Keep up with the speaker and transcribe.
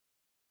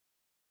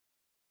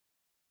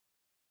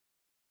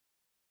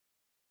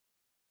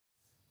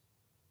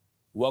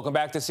Welcome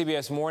back to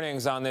CBS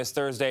Mornings on this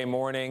Thursday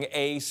morning.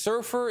 A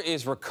surfer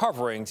is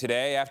recovering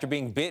today after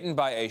being bitten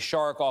by a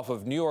shark off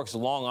of New York's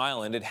Long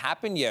Island. It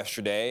happened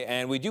yesterday,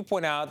 and we do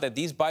point out that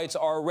these bites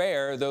are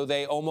rare, though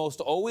they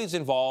almost always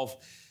involve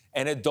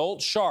an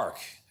adult shark.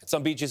 At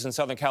some beaches in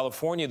Southern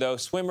California, though,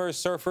 swimmers,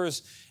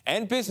 surfers,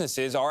 and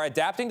businesses are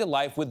adapting to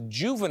life with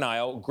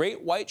juvenile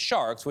great white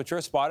sharks, which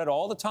are spotted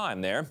all the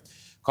time there.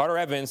 Carter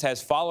Evans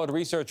has followed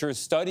researchers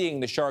studying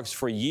the sharks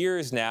for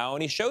years now,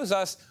 and he shows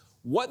us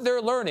what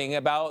they're learning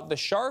about the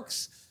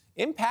sharks'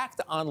 impact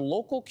on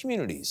local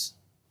communities.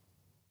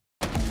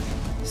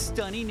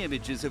 Stunning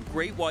images of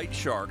great white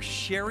sharks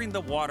sharing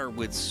the water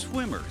with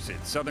swimmers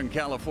at Southern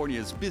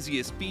California's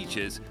busiest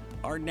beaches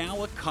are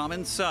now a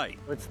common sight.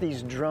 It's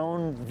these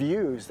drone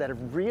views that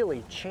have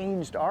really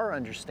changed our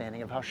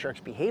understanding of how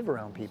sharks behave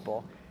around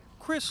people.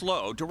 Chris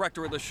Lowe,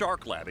 director of the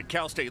Shark Lab at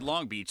Cal State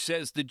Long Beach,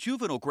 says the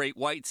juvenile great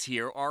whites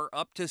here are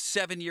up to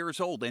 7 years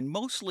old and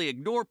mostly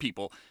ignore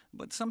people,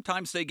 but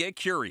sometimes they get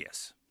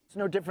curious. It's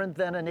no different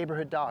than a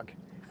neighborhood dog,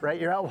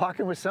 right? You're out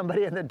walking with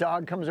somebody and the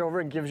dog comes over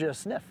and gives you a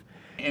sniff.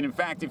 And in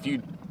fact, if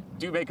you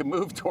do make a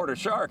move toward a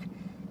shark,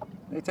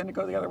 they tend to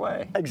go the other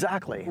way.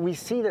 Exactly. We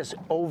see this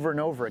over and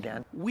over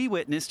again. We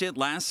witnessed it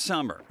last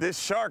summer. This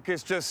shark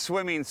is just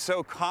swimming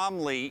so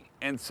calmly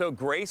and so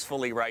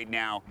gracefully right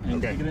now.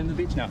 Okay, get in the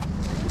beach now.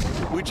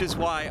 Which is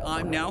why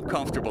I'm now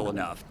comfortable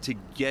enough to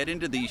get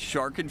into these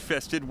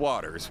shark-infested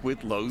waters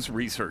with Lowe's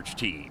research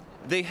team.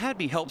 They had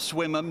me help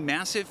swim a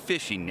massive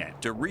fishing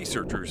net to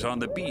researchers on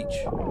the beach.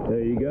 There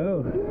you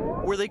go.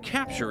 Where they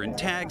capture and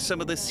tag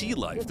some of the sea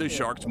life the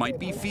sharks might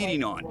be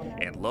feeding on.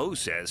 And Lowe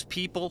says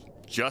people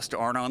just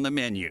aren't on the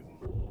menu.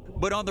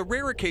 But on the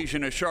rare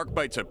occasion a shark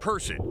bites a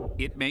person,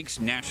 it makes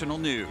national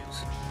news.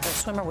 The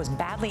swimmer was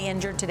badly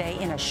injured today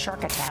in a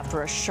shark attack.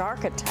 After a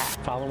shark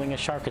attack. Following a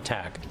shark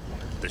attack.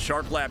 The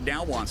Shark Lab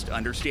now wants to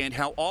understand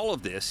how all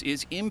of this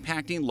is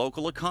impacting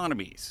local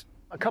economies.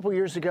 A couple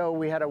years ago,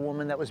 we had a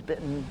woman that was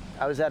bitten.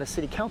 I was at a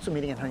city council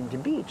meeting in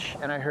Huntington Beach,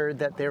 and I heard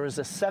that there was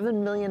a $7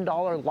 million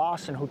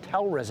loss in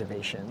hotel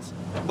reservations.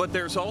 But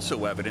there's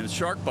also evidence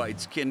shark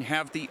bites can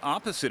have the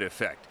opposite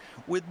effect.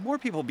 With more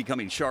people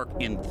becoming shark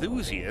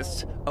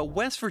enthusiasts, a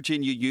West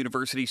Virginia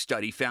University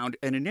study found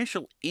an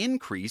initial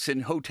increase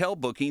in hotel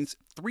bookings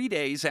 3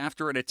 days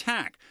after an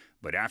attack.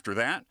 But after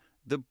that,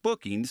 the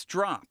bookings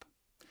drop.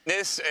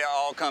 This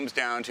all comes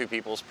down to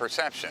people's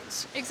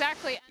perceptions.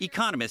 Exactly.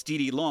 Economist Dee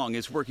Dee Long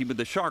is working with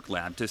the Shark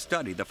Lab to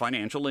study the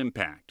financial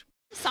impact.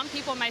 Some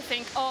people might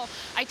think, oh,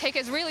 I take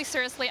it really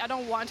seriously, I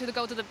don't want to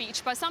go to the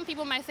beach. But some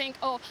people might think,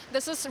 oh,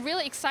 this is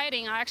really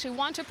exciting, I actually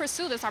want to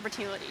pursue this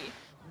opportunity.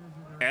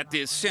 At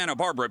this Santa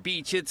Barbara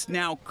beach, it's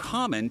now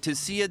common to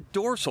see a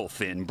dorsal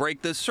fin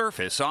break the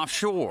surface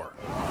offshore.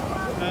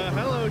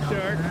 Hello,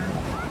 shark.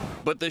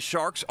 But the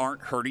sharks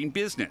aren't hurting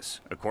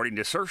business, according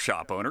to surf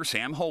shop owner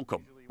Sam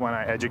Holcomb. When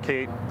I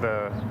educate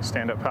the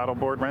stand-up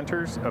paddleboard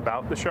renters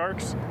about the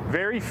sharks,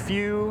 very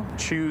few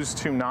choose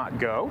to not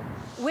go.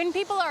 When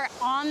people are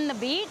on the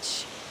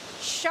beach,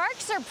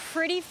 sharks are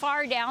pretty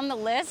far down the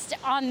list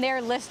on their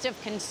list of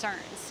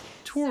concerns.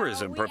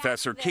 Tourism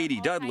professor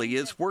Katie Dudley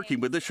is working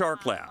with the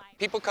Shark Lab.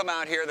 People come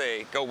out here,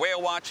 they go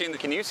whale watching.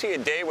 Can you see a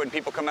day when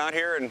people come out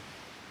here and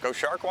go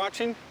shark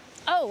watching?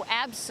 Oh,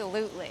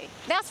 absolutely.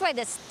 That's why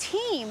this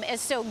team is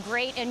so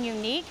great and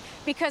unique,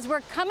 because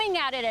we're coming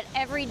at it at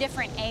every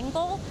different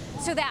angle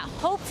so that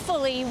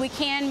hopefully we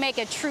can make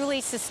a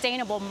truly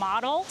sustainable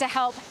model to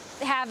help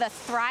have a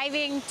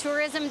thriving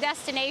tourism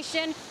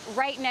destination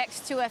right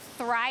next to a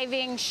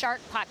thriving shark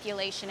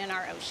population in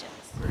our oceans.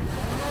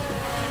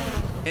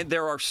 And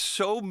there are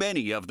so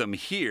many of them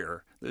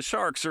here, the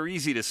sharks are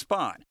easy to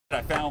spot.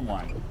 I found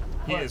one.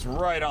 He is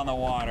right on the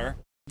water.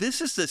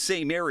 This is the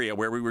same area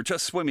where we were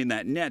just swimming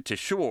that net to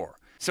shore.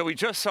 So we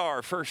just saw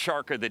our first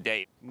shark of the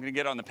day. I'm gonna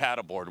get on the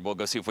paddleboard and we'll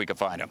go see if we can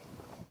find him.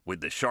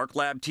 With the Shark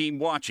Lab team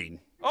watching,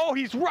 Oh,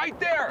 he's right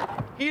there.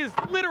 He is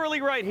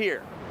literally right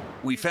here.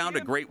 we found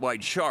a great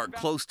white shark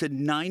close to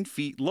 9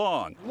 feet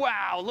long.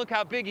 Wow, look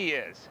how big he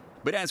is.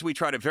 But as we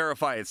try to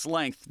verify its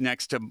length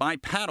next to my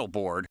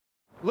paddleboard,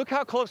 Look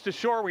how close to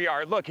shore we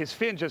are. Look, his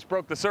fin just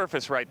broke the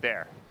surface right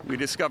there. we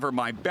discover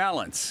my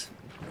balance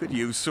could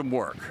use some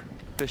work.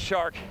 The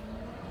shark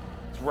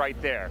is right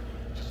there.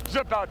 Just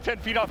about 10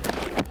 feet up.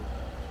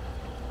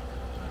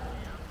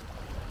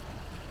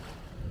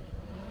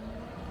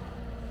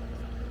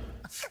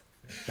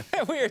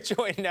 We are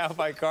joined now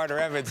by Carter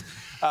Evans.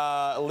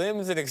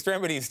 Limbs and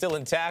extremities still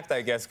intact,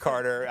 I guess,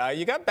 Carter.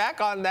 You got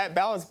back on that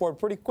balance board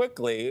pretty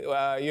quickly.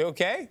 You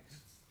okay?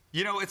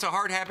 You know, it's a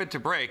hard habit to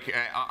break.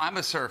 I'm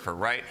a surfer,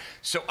 right?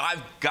 So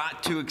I've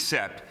got to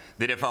accept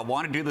that if I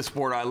want to do the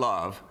sport I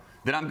love,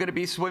 then I'm going to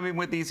be swimming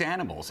with these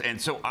animals.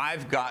 And so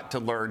I've got to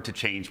learn to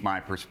change my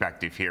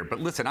perspective here. But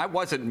listen, I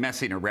wasn't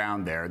messing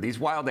around there. These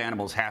wild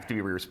animals have to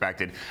be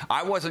respected.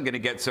 I wasn't going to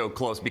get so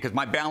close because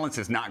my balance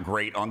is not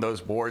great on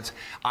those boards.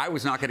 I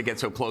was not going to get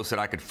so close that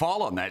I could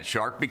fall on that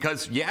shark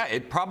because, yeah,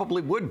 it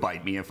probably would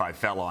bite me if I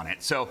fell on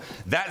it. So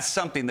that's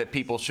something that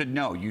people should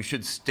know. You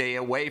should stay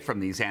away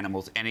from these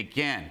animals. And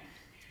again,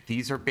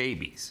 these are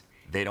babies.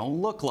 They don't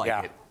look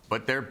like it.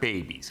 but they're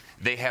babies.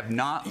 They have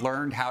not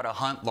learned how to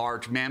hunt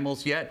large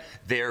mammals yet.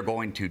 They're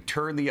going to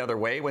turn the other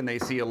way when they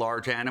see a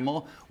large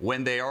animal.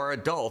 When they are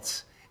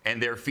adults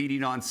and they're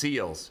feeding on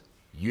seals,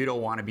 you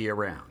don't want to be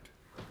around.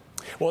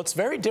 Well, it's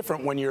very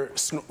different when you're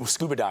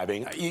scuba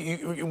diving.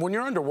 When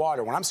you're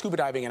underwater, when I'm scuba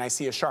diving and I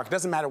see a shark, it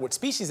doesn't matter what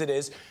species it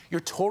is,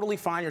 you're totally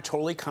fine, you're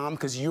totally calm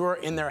because you're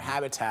in their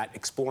habitat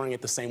exploring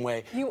it the same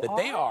way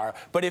they are.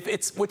 But if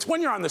it's when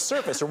you're on the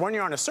surface or when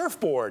you're on a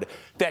surfboard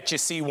that you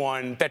see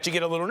one, that you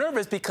get a little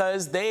nervous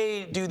because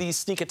they do these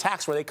sneak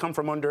attacks where they come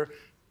from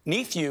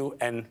underneath you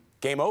and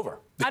game over.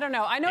 I don't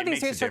know. I know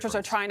these researchers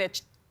are trying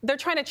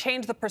to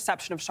change the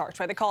perception of sharks,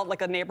 right? They call it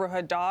like a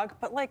neighborhood dog,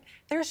 but like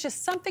there's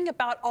just something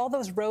about all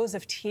those rows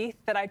of teeth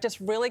that I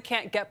just really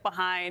can't get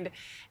behind.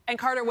 And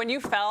Carter, when you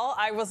fell,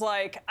 I was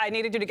like, I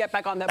needed you to get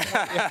back on that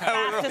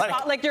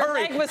board. Like your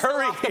leg was still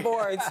off the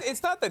board.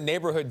 It's not the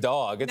neighborhood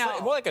dog. It's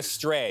more like a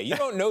stray. You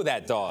don't know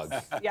that dog.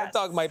 That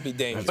dog might be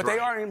dangerous. But they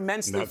are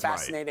immensely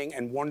fascinating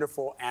and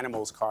wonderful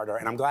animals, Carter.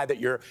 And I'm glad that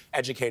you're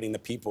educating the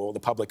people, the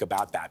public,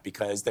 about that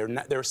because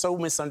they're so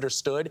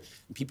misunderstood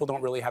and people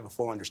don't really have a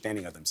full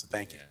understanding of them. So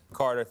thank you.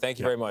 Carter, thank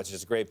you very much.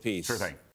 It's a great piece. Sure thing.